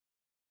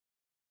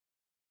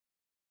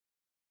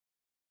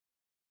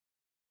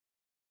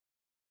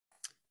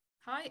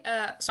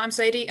Hi, so I'm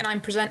Sadie and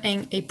I'm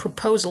presenting a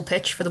proposal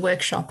pitch for the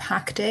workshop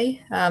Hack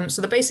Day. So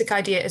the basic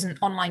idea is an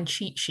online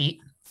cheat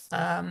sheet.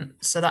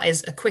 So that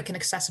is a quick and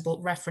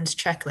accessible reference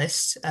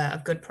checklist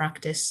of good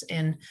practice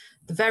in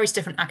the various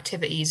different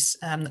activities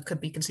that could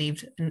be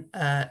conceived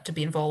to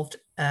be involved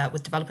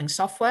with developing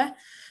software.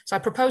 So I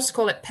propose to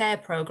call it Pear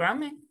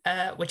Programming,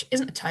 which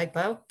isn't a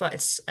typo, but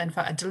it's in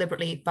fact a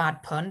deliberately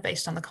bad pun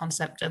based on the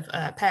concept of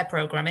pair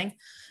programming,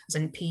 as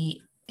in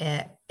P-A-I-R.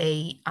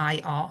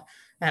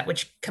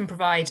 Which can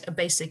provide a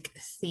basic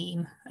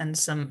theme and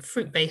some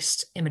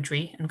fruit-based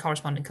imagery and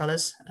corresponding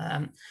colors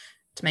to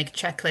make a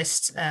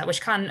checklist,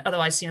 which can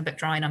otherwise seem a bit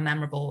dry and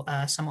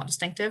unmemorable, somewhat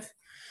distinctive.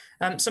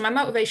 So my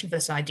motivation for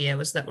this idea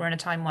was that we're in a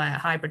time where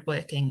hybrid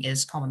working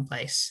is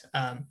commonplace,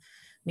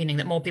 meaning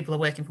that more people are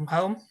working from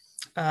home.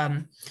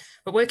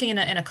 But working in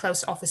a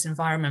close office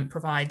environment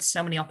provides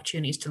so many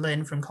opportunities to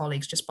learn from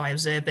colleagues just by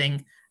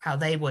observing how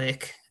they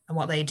work and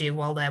what they do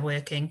while they're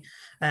working,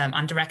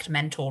 and direct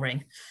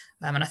mentoring.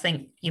 And I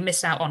think you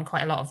miss out on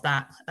quite a lot of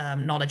that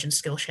knowledge and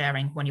skill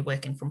sharing when you're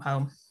working from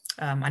home.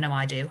 I know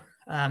I do.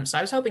 So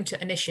I was hoping to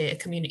initiate a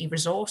community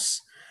resource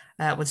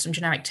with some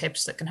generic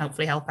tips that can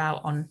hopefully help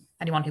out on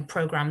anyone who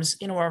programs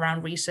in or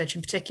around research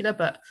in particular,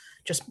 but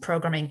just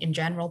programming in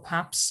general,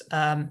 perhaps,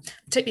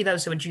 particularly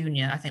those who are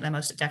junior. I think they're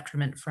most at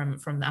detriment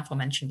from the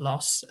aforementioned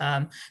loss.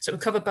 So we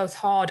cover both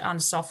hard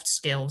and soft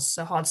skills.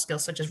 So hard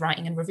skills such as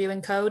writing and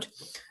reviewing code,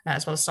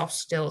 as well as soft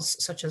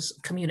skills such as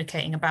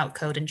communicating about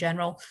code in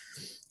general.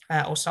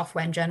 Or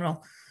software in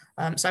general.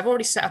 So I've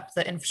already set up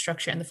the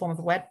infrastructure in the form of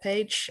a web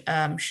page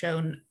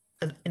shown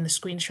in the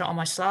screenshot on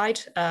my slide.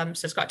 So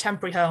it's got a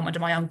temporary home under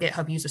my own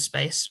GitHub user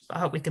space. I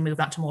hope we can move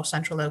that to a more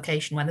central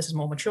location when this is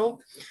more mature.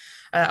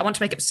 I want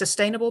to make it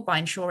sustainable by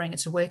ensuring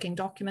it's a working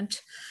document.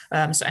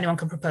 So anyone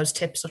can propose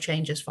tips or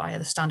changes via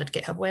the standard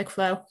GitHub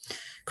workflow.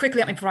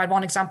 Quickly, let me provide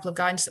one example of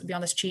guidance that would be on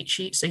this cheat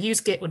sheet. So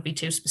use Git would be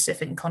too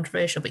specific and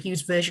controversial, but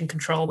use version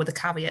control with a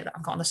caveat that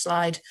I've got on the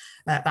slide.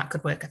 That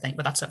could work, I think,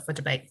 but that's up for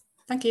debate.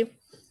 Thank you.